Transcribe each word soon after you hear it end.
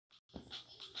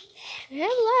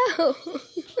Hello!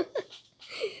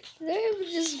 Today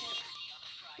we're just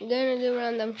gonna do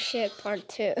random shit part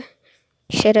 2.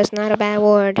 Shit is not a bad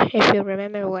word if you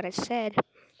remember what I said.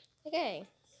 Okay.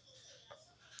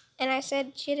 And I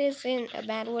said shit isn't a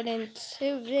bad word in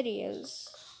 2 videos.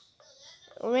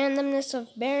 Randomness of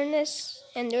bareness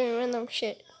and doing random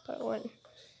shit part 1.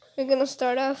 We're gonna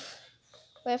start off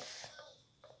with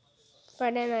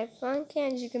Friday Night Funk,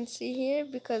 as you can see here,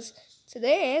 because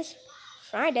today is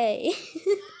Friday.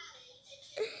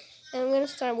 And I'm gonna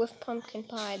start with Pumpkin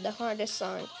Pie, the hardest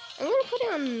song. I'm gonna put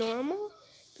it on normal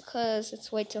because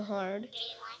it's way too hard.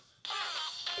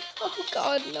 Oh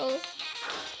God, no!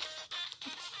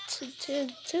 Too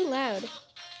loud.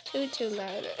 Too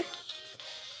loud.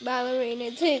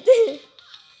 Ballerina too.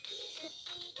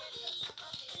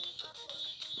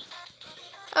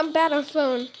 I'm bad on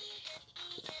phone.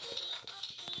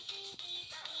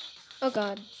 Oh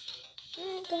God.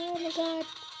 Oh God. Oh God.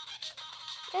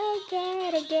 Oh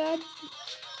God. Oh God.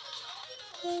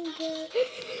 Oh God.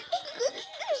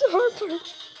 There's a hard part.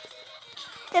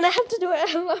 And I have to do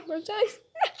it a lot more times.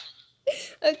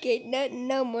 Okay,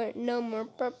 no more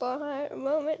purple heart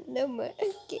moment, no more.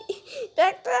 Okay,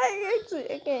 back to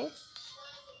actually. Okay,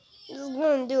 just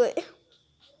gonna do it.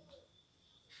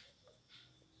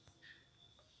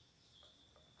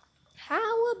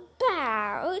 How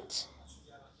about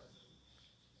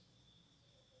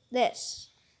this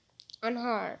on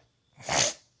hard?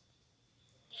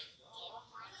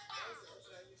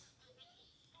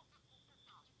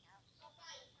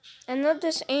 I know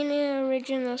this ain't an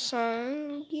original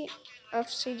song of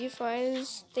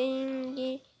CD5's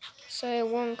thingy, so it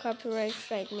won't copyright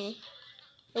strike me.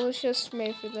 It was just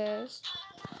made for this.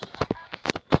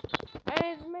 And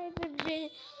it's made to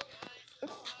be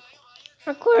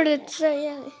recorded, so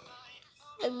yeah.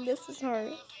 And this is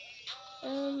hard.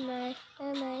 Oh my,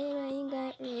 you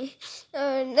got me.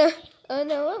 Oh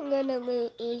no, I'm gonna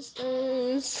lose.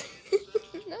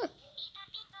 No.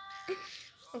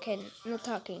 Okay, no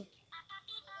talking.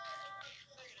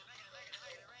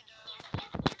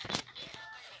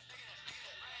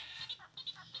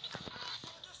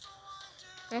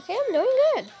 Okay, I'm doing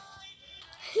good.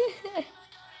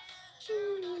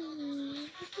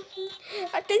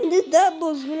 I can do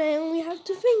doubles when I only have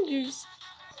 2 fingers.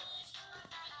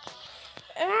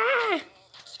 Ah!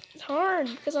 It's hard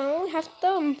because I only have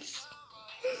thumbs.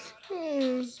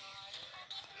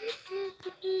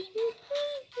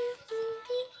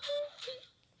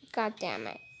 God damn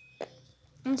it.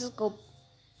 I'm just go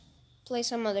play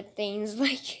some other things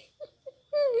like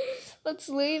let's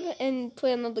leave and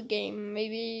play another game.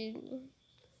 Maybe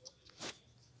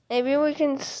we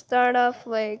can start off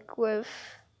like with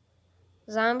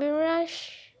Zombie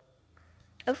Rush.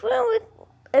 I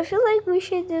feel like we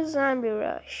should do Zombie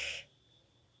Rush.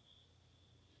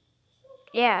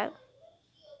 Yeah.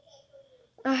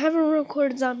 I haven't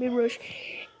recorded Zombie Rush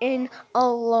in a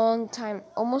long time.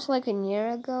 Almost like a year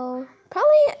ago.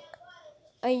 Probably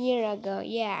a year ago,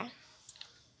 yeah.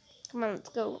 Come on, let's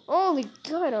go. Holy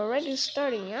God, already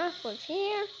starting off with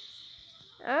here.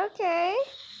 Okay.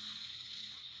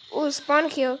 Oh, spawn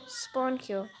kill.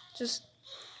 Just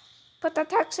put the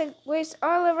toxic waste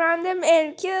all around them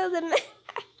and kill them.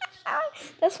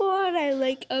 That's what I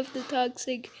like of the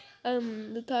toxic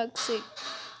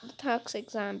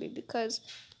zombie, because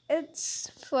it's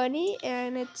funny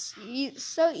and it's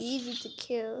so easy to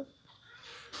kill.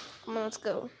 Come on, let's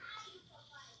go.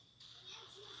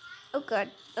 Oh God.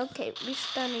 Okay, we're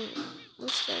stunning. Pew,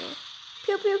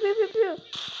 pew, pew, pew, pew.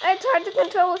 It's hard to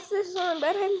control with this on,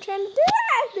 but I'm trying to do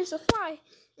it. There's a fly.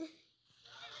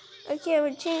 Okay,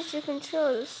 we changed the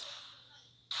controls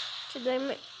to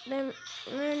dynamic.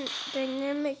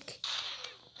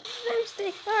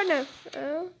 Stick. Oh no.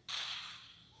 Oh.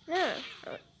 No.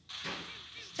 Oh.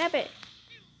 Stop it.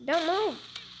 Don't move.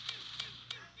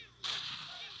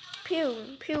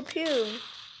 Pew, pew, pew.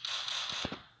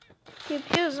 Pew,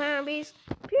 pew, zombies.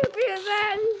 Pew, pew,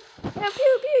 zombies. Now,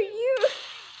 pew, pew, you.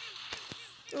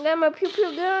 I got my pew,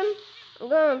 pew gun. I'm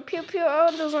going to pew, pew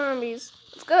all the zombies.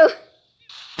 Let's go.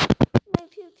 No,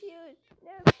 pew, pew.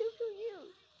 No, pew, pew, you.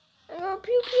 I'm going to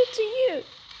pew, pew to you.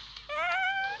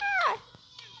 Ah!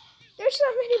 There's so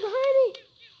many behind me.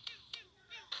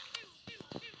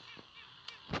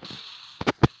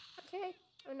 Okay.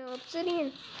 Oh no,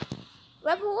 obsidian.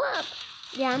 Level up.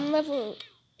 Yeah, I'm level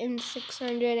in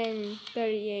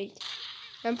 638.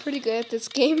 I'm pretty good at this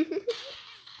game.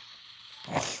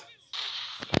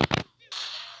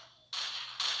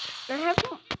 I have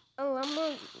a lot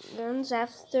more guns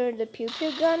after the pew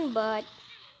pew gun, but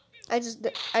I just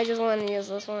want to use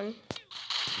this one,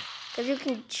 because you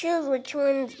can choose which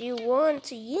ones you want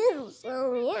to use.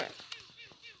 So yeah.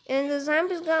 And the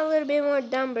zombies got a little bit more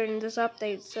dumber in this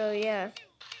update, so yeah.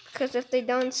 Because if they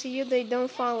don't see you, they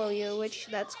don't follow you, which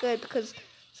that's good. Because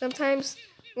sometimes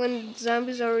when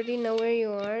zombies already know where you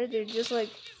are, they're just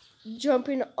like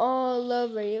jumping all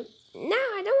over you. No,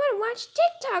 I don't want to watch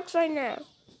TikToks right now.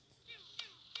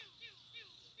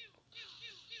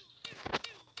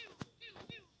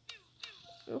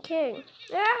 Okay.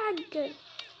 Ah, good.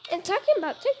 And talking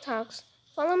about TikToks,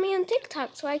 follow me on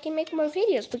TikTok so I can make more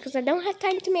videos because I don't have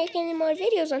time to make any more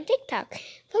videos on TikTok.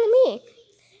 Follow me.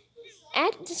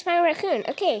 At this fine raccoon.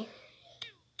 Okay.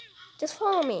 Just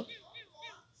follow me.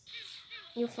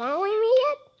 You following me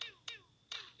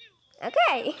yet?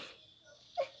 Okay.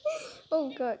 Oh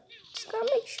god. Just gotta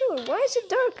make sure. Why is it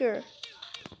darker?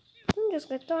 It just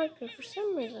got darker for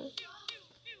some reason.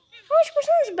 How much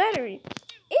percent is battery? 89%?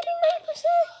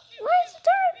 Why is it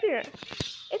darker?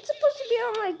 It's supposed to be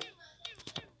on like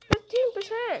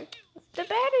 15%. The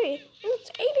battery. And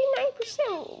it's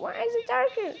 89%. Why is it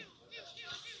darker?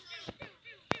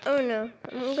 Oh no.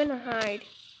 I'm gonna hide.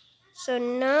 So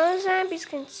no zombies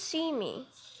can see me.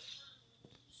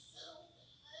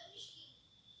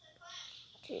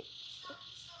 Okay.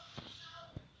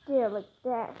 Yeah, like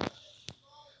that.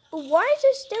 But why is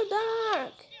it still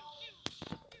dark?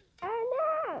 Oh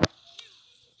no!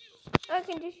 I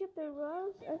can just shoot the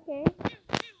rose? Okay.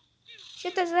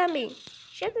 Shoot the zombie.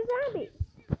 Shoot the zombie.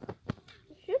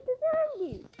 Shoot the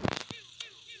zombies.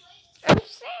 I'm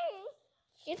saying,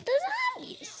 shoot the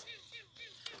zombies.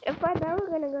 If I die, we're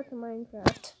gonna go to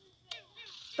Minecraft.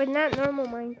 But not normal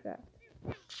Minecraft.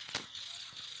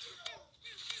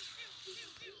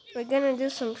 We're gonna do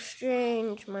some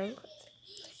strange Minecraft.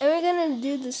 And we're gonna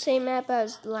do the same map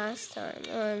as last time.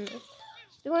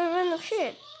 Doing random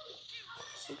shit.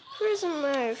 Prison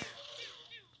life.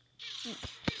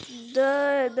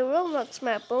 The Roblox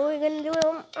map, but we're gonna do it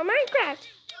on Minecraft.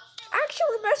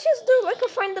 Actually, let's just do like a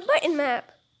find the button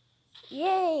map.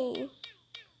 Yay!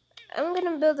 I'm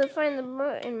gonna build a find the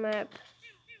button map.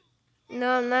 No,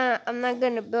 I'm not. I'm not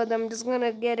gonna build. I'm just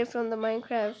gonna get it from the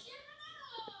Minecraft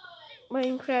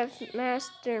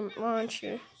Master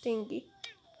Launcher thingy.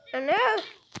 Oh no!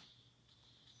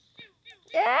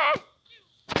 Ah!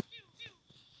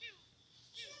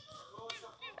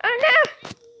 Oh no!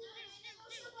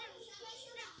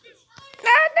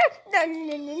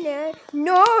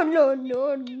 No,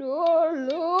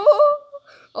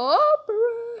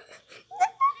 Opera.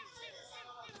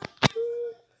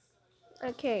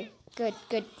 Okay, good.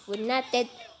 We're not dead.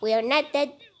 We are not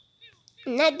dead.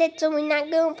 Not dead, so we're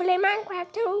not gonna play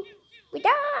Minecraft too. We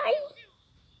die.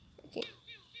 Okay.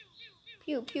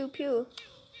 Pew. Pew.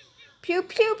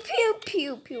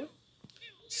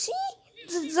 See?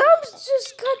 The zombies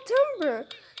just got dumber.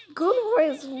 Gold War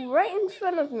is right in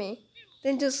front of me.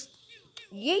 Then just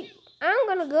yeet. I'm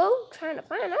gonna go trying to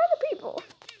find other people.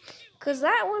 Cause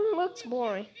that one looks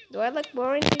boring. Do I look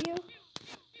boring to you?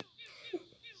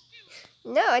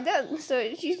 No, I don't. So why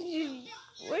didn't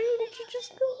you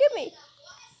just go get me?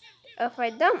 If I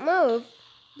don't move,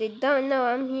 they don't know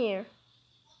I'm here.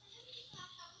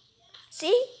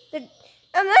 See?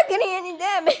 I'm not getting any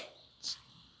damage.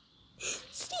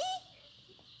 See?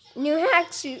 New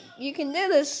hacks, you can do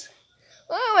this.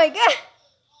 Oh my god.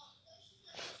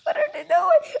 What are they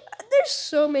doing? There's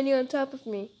so many on top of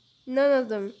me. None of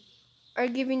them are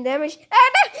giving damage.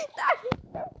 Ah,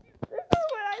 no.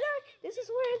 This is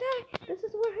where I die.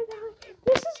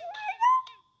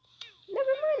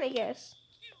 Never mind, I guess.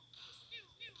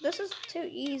 This is too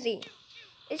easy.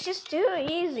 It's just too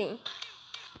easy.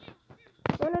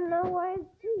 Wanna know why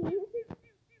it's too easy?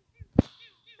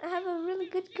 I have a really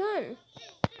good gun.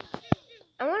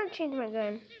 I wanna change my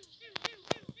gun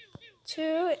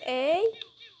to a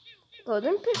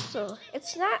golden pistol.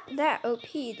 It's not that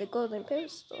OP, the golden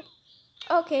pistol.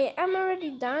 Okay, I'm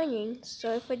already dying,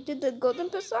 so if I did the golden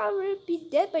pistol, I would be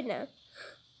dead by now.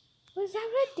 What is that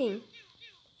red thing?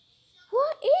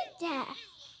 What is that?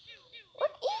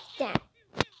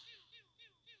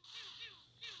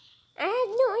 I had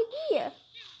no idea.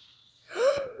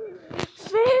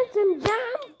 Phantom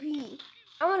zombie.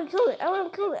 I wanna kill it. Kill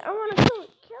the phantom.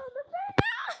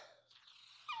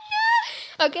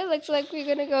 No. Okay, looks like we're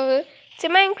gonna go to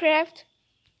Minecraft.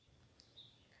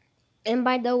 And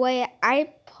by the way,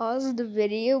 I paused the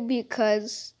video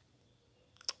because,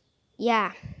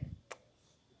 yeah,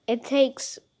 it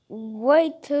takes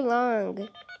way too long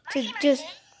to just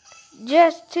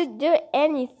to do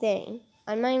anything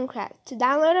on Minecraft. To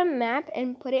download a map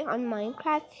and put it on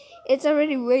Minecraft, it's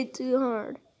already way too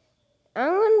hard.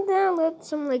 I'm gonna download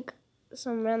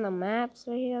some random maps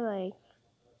right here, like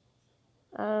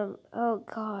oh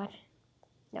god,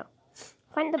 no.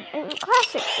 Find the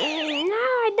classic. No,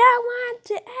 I don't want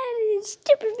to edit these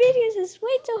stupid videos. It's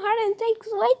way too hard and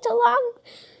takes way too long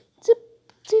to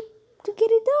to to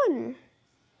get it done.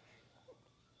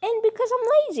 And because I'm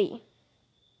lazy.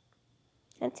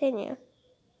 Continue.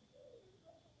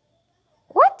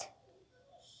 What?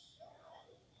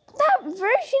 That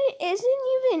version isn't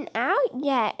even out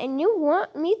yet, and you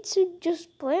want me to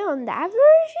just play on that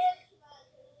version?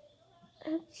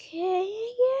 Okay,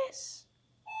 I guess.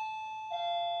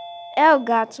 Oh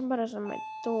God, somebody's on my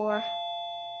door.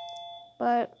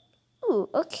 But, ooh,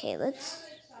 okay, let's.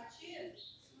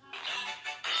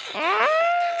 Ah!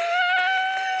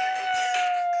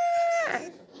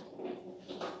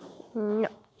 No,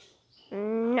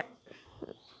 no.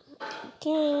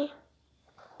 Okay,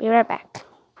 be right back.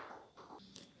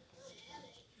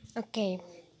 Okay,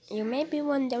 you may be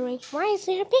wondering, why is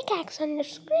there a pickaxe on the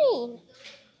screen?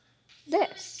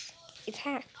 This, it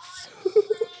hacks.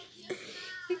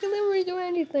 You can never do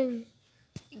anything.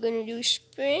 We're gonna do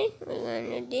spring, we're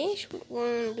gonna do this,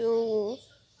 we're gonna do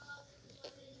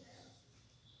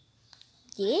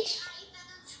this.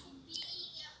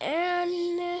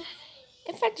 And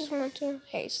if I just want to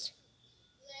haste,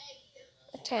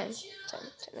 a 10, 10,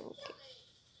 10, okay.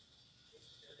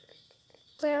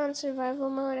 Play on survival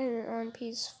mode and on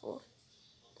peaceful.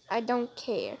 I don't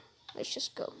care. Let's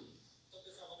just go.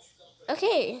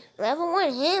 Okay, level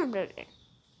 1 hamburger.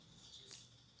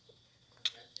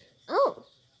 Oh,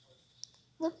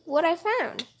 look what I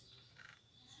found.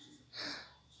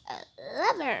 A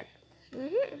lever.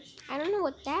 I don't know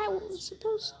what that was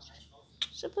supposed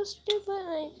to do, but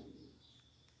like,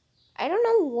 I don't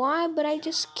know why, but I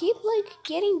just keep like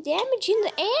getting damage in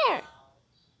the air.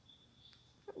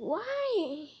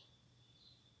 Why?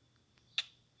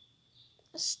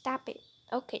 Stop it.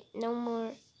 Okay, no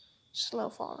more slow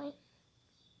falling.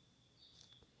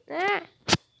 Ah,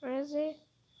 where is it?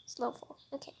 Slow fall.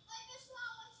 Okay.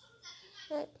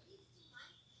 Right.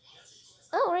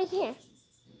 Oh, right here.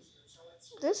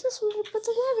 This is where we put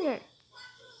the lever.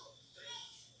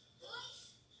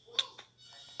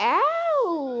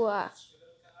 Ow!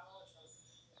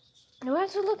 Do I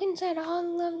have to look inside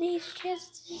all of these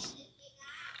chests?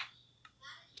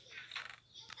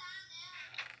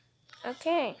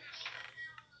 Okay.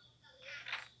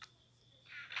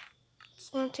 It's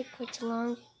gonna take quite too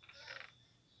long.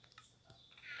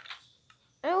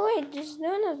 Oh wait, there's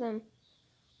none of them.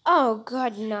 Oh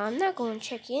God, no, I'm not going to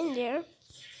check in there.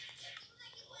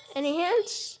 Any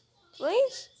hands,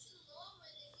 please?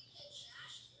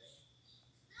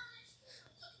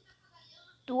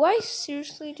 Do I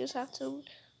seriously just have to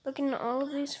look into all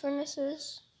of these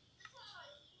furnaces?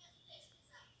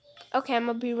 Okay, I'm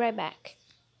gonna be right back.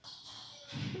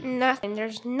 Nothing,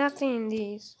 there's nothing in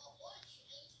these.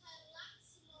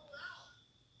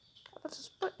 What's this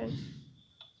button?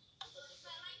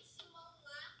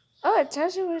 Oh, it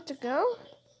tells you where to go?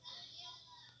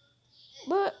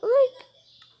 But, like,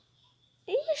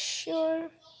 are you sure?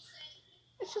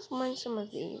 Let's just mine some of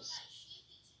these.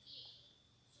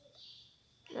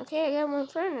 Okay, I got one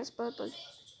furnace, but like,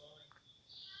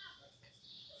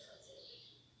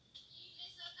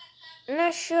 I'm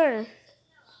not sure.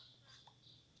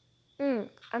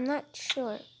 I'm not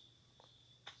sure.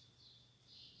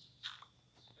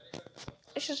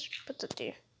 Let's just put it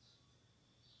there.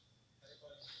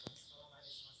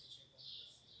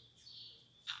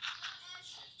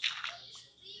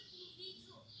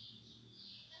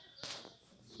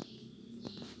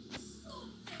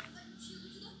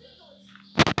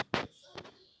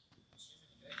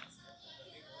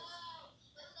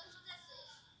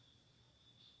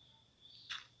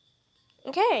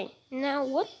 Okay, now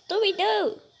what do we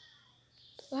do?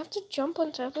 Do I have to jump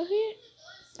on top of here?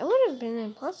 That would have been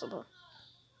impossible.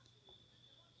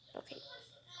 Okay.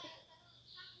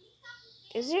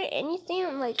 Is there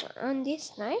anything like on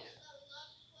this knife?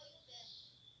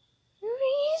 Where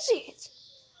is it?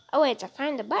 Oh wait, I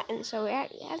found the button, so we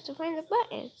have to find the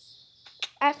button.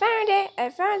 I found it. I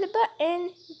found the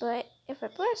button, but if I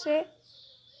press it,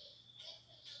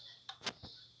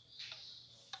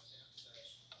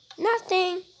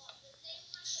 nothing.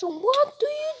 So what do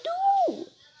you do?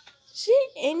 Is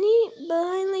there any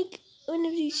behind like one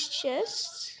of these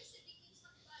chests?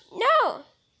 No.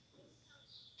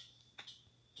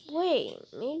 Wait,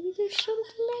 maybe there's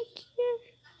something back here.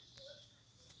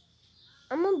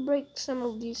 I'm gonna break some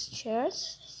of these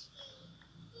chests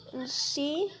and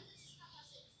see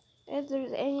if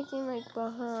there's anything like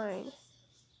behind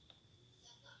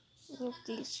with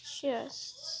these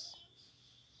chests.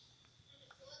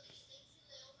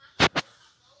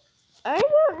 I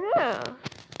don't know.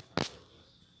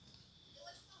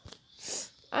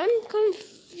 I'm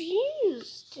confused.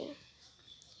 confused.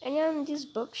 Any on these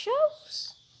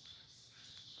bookshelves?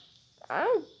 I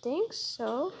don't think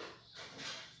so.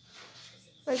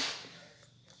 Like,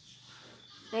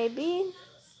 maybe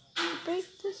break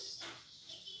this.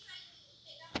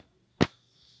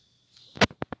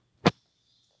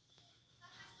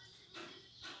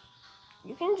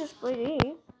 You can just play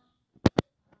these.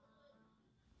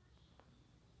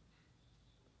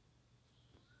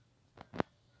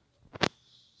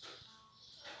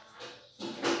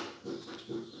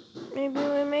 Maybe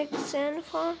we make sand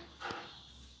fall.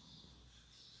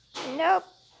 Nope.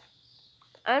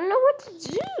 I don't know what to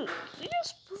do. We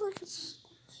just put like a...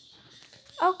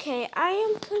 Okay, I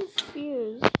am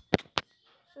confused.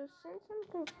 So since I'm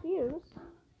confused,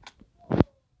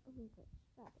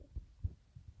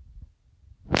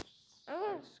 I'm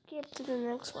gonna skip to the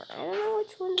next one. I don't know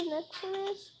which one the next one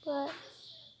is, but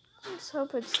let's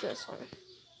hope it's this one.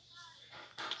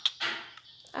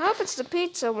 I hope it's the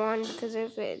pizza one, because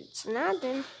if it's not,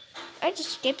 then I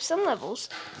just skipped some levels.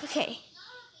 Okay,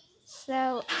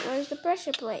 so where's the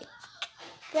pressure plate?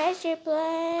 Pressure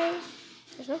plate.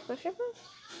 There's no pressure plate?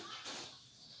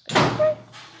 Pressure plate?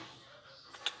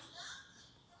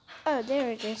 Oh,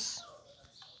 there it is.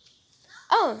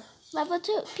 Oh, level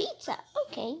 2, pizza.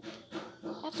 Okay.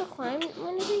 I have to climb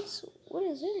one of these. What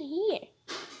is in here?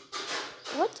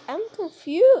 What? I'm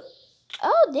confused.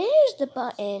 Oh, there's the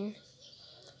button.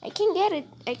 I can get it.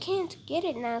 I can't get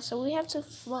it now, so we have to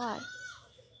fly.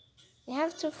 We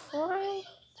have to fly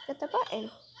to get the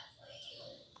button.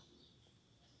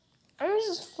 I'm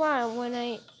just fly when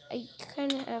I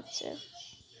kind of have to.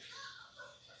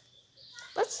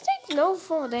 Let's take no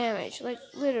fall damage, like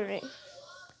literally.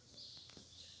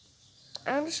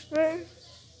 I'm just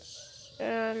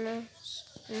no,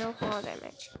 no fall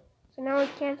damage. So now we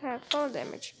can't have fall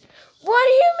damage. What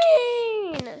do you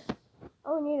mean?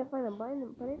 Oh, we need to find a button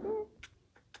and put it there.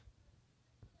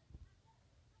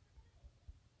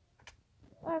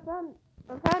 Oh,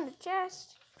 I found a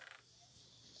chest.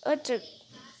 Oh, it's a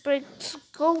brick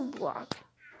gold block.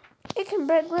 It can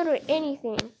break literally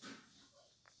anything.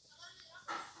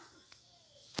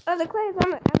 Oh, the clay is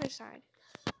on the other side.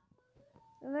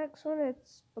 The next one is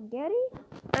spaghetti?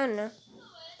 I don't know.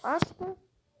 Pasta?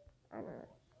 I don't know.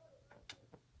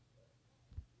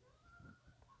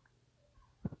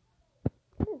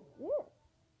 What is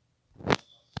this?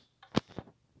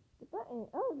 The button.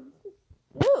 Oh, this is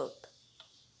soup.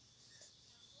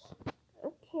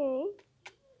 Okay.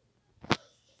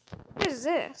 What is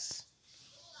this?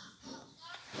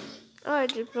 Oh, I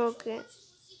just broke it.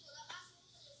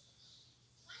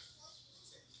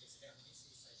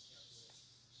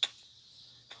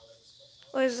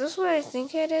 Oh, is this what I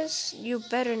think it is? You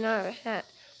better not have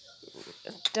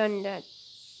done that.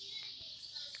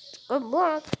 Good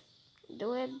block.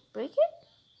 Do I break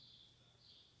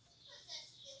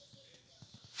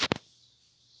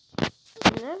it?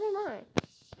 Never mind.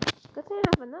 Good thing I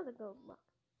have another gold block.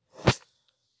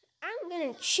 I'm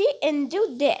gonna cheat and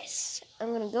do this.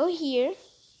 I'm gonna go here,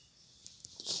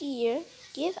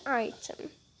 give item.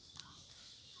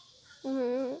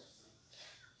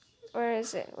 Where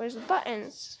is it? Where's the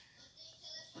buttons?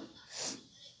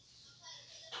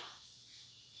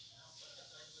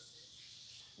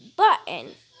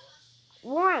 Button.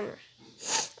 1.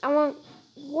 I want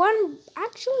 1,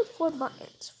 actually 4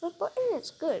 buttons. 4 buttons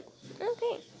is good.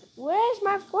 Okay, where's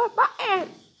my 4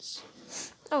 buttons?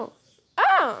 Oh.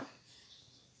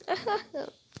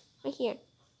 Right here.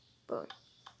 Boom.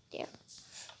 There.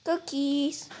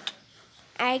 Cookies.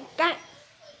 I got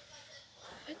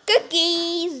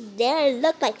cookies. They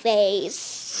look like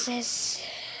faces.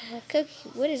 Cookie.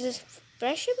 What is this?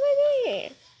 Pressure right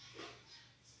here.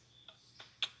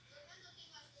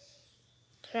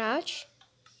 Crouch.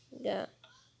 Go.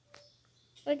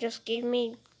 It just gave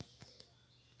me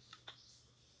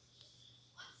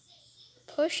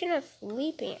potion of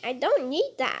leaping. I don't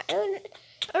need that.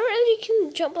 I already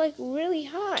can jump like really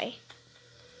high.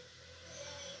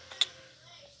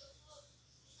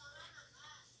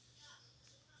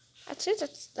 That's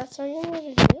it. That's all you're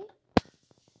gonna do.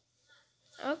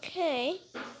 Okay.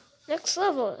 Next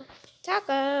level.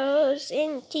 Tacos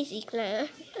in TC Clan.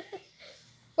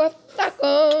 What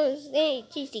tacos in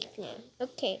TC Clan?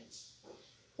 Okay.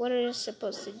 What are you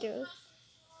supposed to do?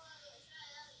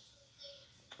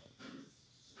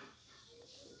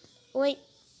 Wait.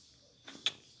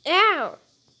 Ow!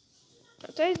 I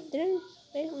thought it didn't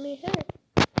make me hurt.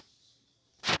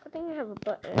 I think I have a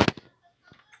button.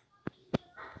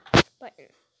 Button.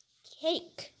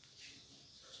 Cake.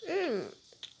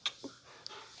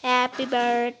 Happy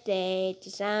birthday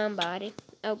to somebody.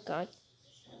 Oh God.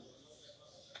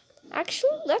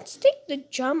 Actually, let's take the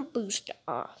jump boost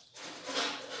off.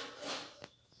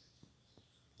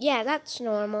 Yeah, that's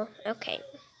normal. Okay.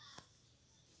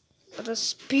 But the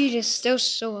speed is still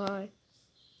so high.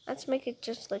 Let's make it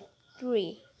just like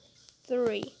 3.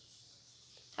 3.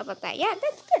 How about that? Yeah,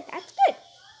 that's good. That's good.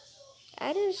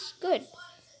 That is good.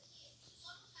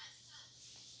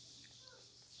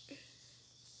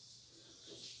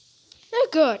 Oh,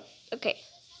 good. Okay.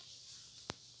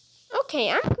 Okay,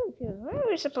 I'm confused. Where are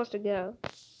we supposed to go?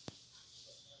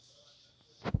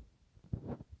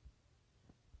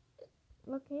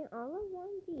 Okay, all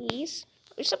around these.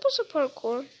 We're supposed to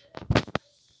parkour.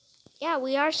 Yeah,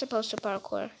 we are supposed to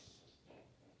parkour.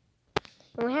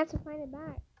 And we have to find it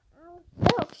back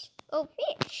ourselves. Oh,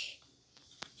 fish.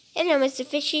 Hello, Mr.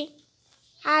 Fishy.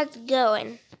 How's it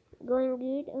going? Going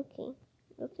good? Okay.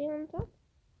 Let's see on top.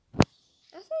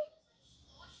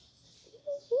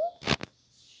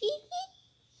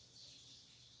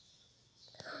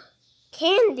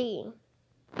 Candy.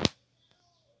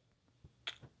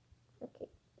 Okay.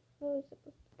 Where are we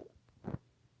supposed to go?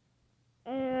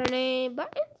 And a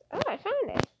button. Oh, I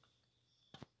found it.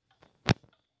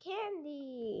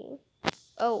 Candy.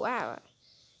 Oh, wow.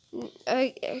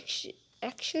 I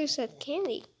actually said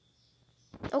candy.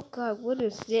 Oh, God, what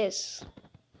is this?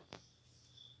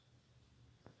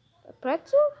 A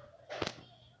pretzel?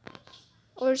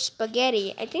 Or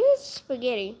spaghetti? I think it's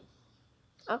spaghetti.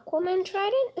 Aquaman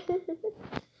tried it? Where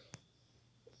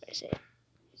is it?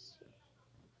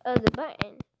 Oh, the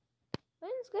button.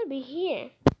 Button's gotta be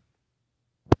here.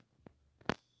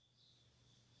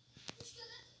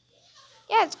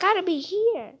 Yeah, it's gotta be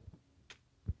here.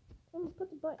 Let me put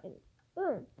the button.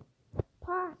 Boom.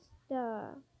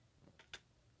 Pasta.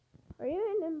 Are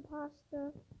you an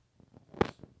imposter?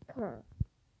 Come on.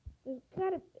 There's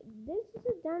gotta. This is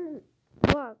a done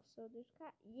box, so there's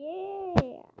got.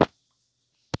 Yeah.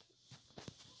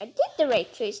 I did the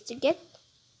right choice to get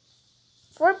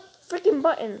 4 freaking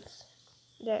buttons.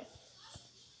 There.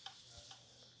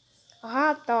 A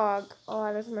hot dog.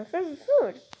 Oh, that's my favorite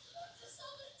food.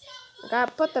 I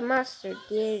gotta put the mustard.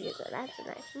 There you go. That's a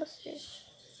nice mustard.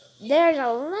 There's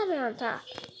a lemon on top.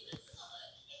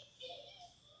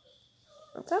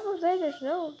 On top of that, there's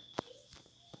no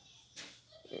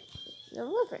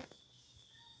liver.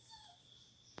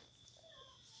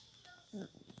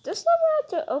 This lever had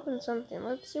to open something.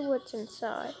 Let's see what's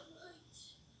inside.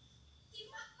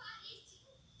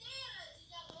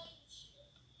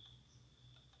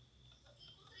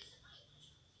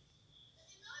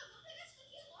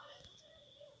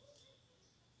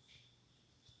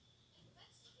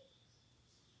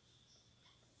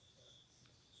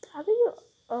 How do you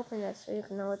open this so you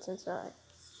can know what's inside?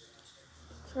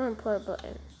 It's an important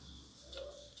button.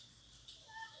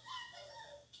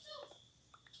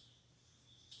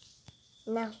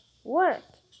 Now, work.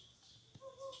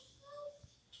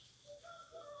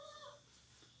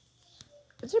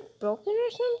 Is it broken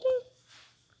or something?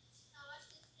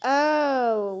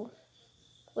 Oh.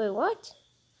 Wait, what?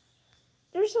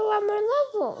 There's a lot more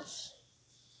levels.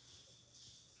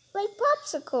 Like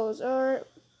popsicles or...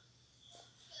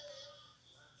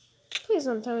 Please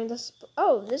don't tell me this...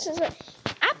 Oh, this is an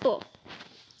apple.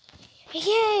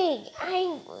 Yay!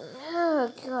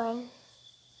 Oh, God.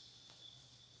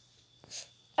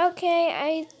 Okay,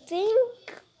 I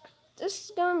think this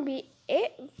is gonna be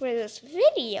it for this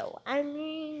video. I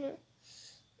mean...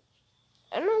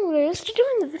 I don't know what else to do,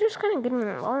 and the video's kind of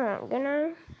getting long. I'm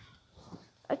gonna...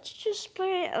 Let's just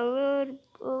play a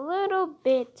little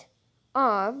bit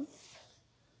of...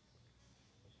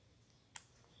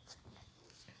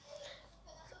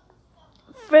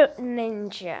 Fruit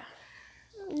Ninja.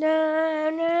 Na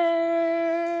na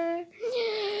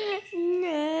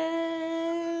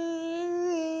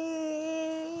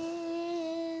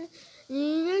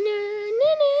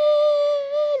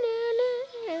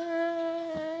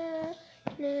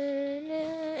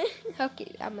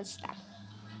Okay, I'm gonna stop.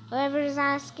 Whoever's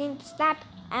asking to stop,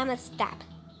 I'm gonna stop.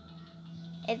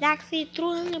 It's actually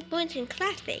 300 points in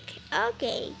classic.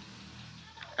 Okay.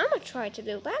 I'm gonna try to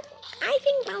do that. I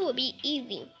think that will be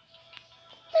easy.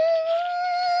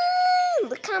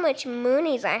 Look how much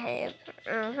moonies I have.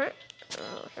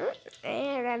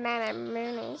 And I'm out of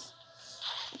moonies.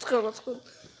 Let's go, let's go.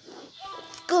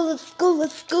 Let's go, let's go,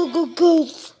 let's go, go, go.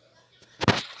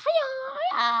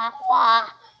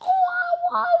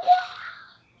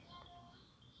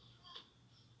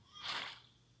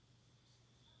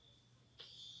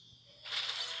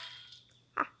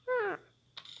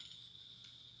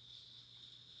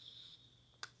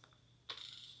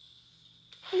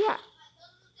 Yeah.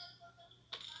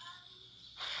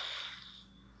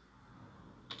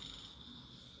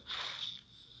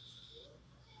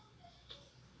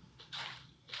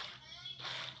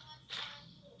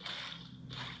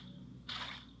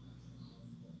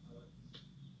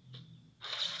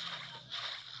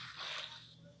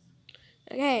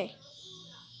 Okay.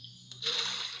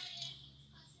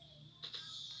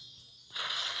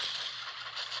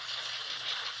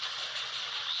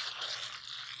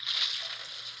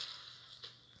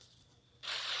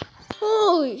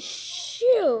 Holy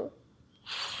shoot.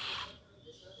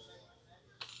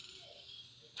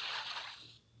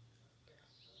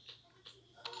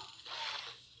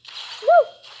 Woo!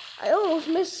 I almost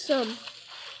missed some.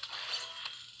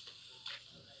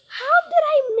 How did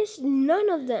I miss none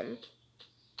of them?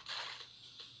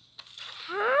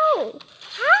 How?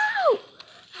 How?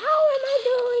 How am I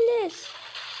doing this?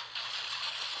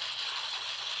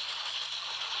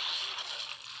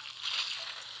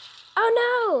 Oh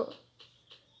no!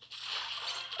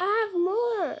 I have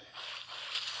more.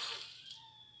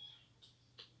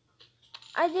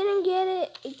 I didn't get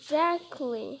it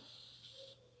exactly.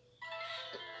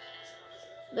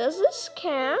 Does this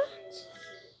count?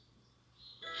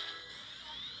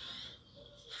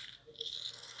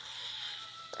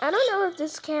 I don't know if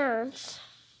this counts.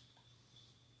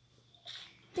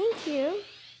 Thank you.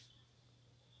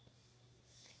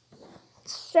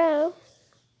 So,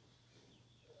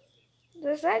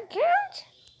 does that count?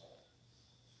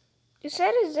 You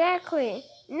said exactly.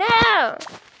 No!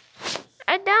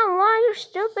 I don't want your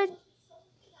stupid...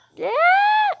 Yeah!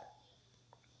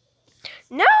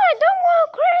 No, I don't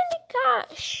want Candy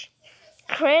Crush.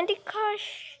 Candy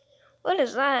Crush? What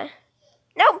is that?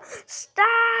 No!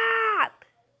 Stop!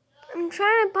 I'm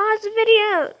trying to pause the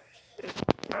video.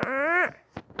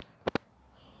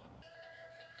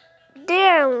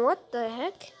 Damn, what the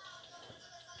heck?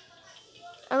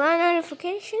 Allow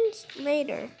notifications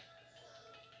later.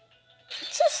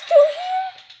 It's just still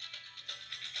here?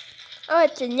 Oh,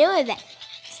 it's a new event.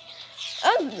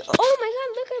 Oh my god,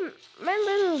 look at my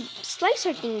little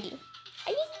slicer thingy.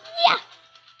 Yeah.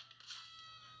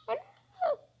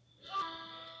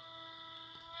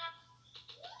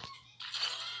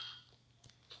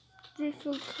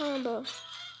 Beautiful combo.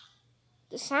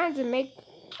 The sounds that make...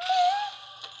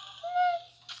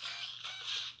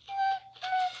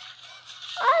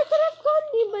 I could have gotten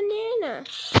the banana.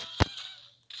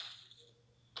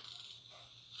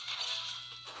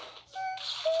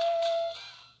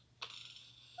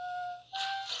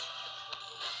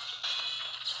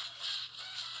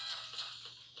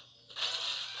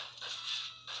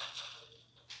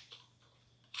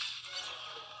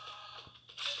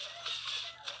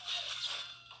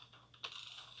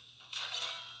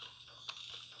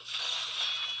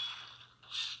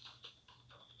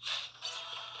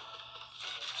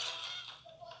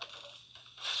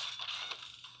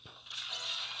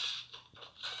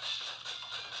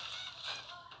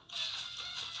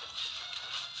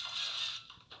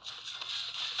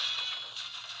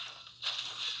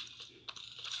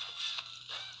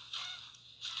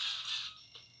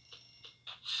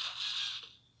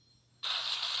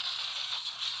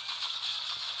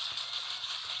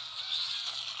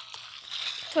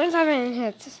 "27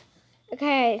 hits.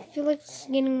 Okay, I feel like it's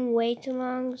getting way too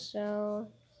long, so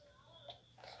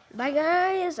bye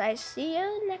guys. I see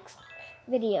you next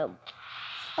video.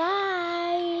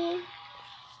 Bye.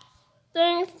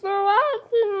 Thanks for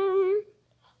watching.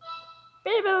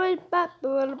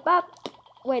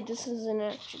 Wait, this is an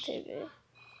extra TV.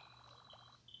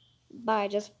 Bye,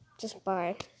 just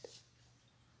bye.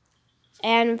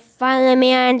 And follow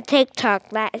me on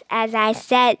TikTok, as I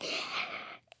said,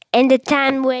 in the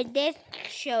time where this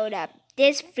showed up.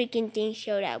 This freaking thing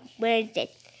showed up. Where is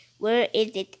it? Where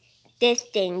is it? This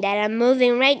thing that I'm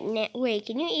moving right now. Wait,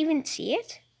 can you even see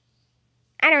it?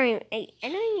 I don't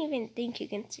even think you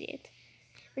can see it.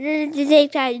 The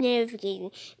TikTok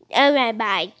notification. Alright,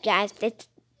 bye, guys. That's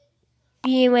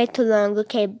being way too long.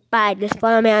 Okay, bye. Just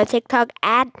follow me on TikTok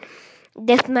at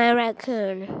This My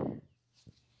Raccoon.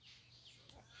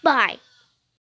 Bye.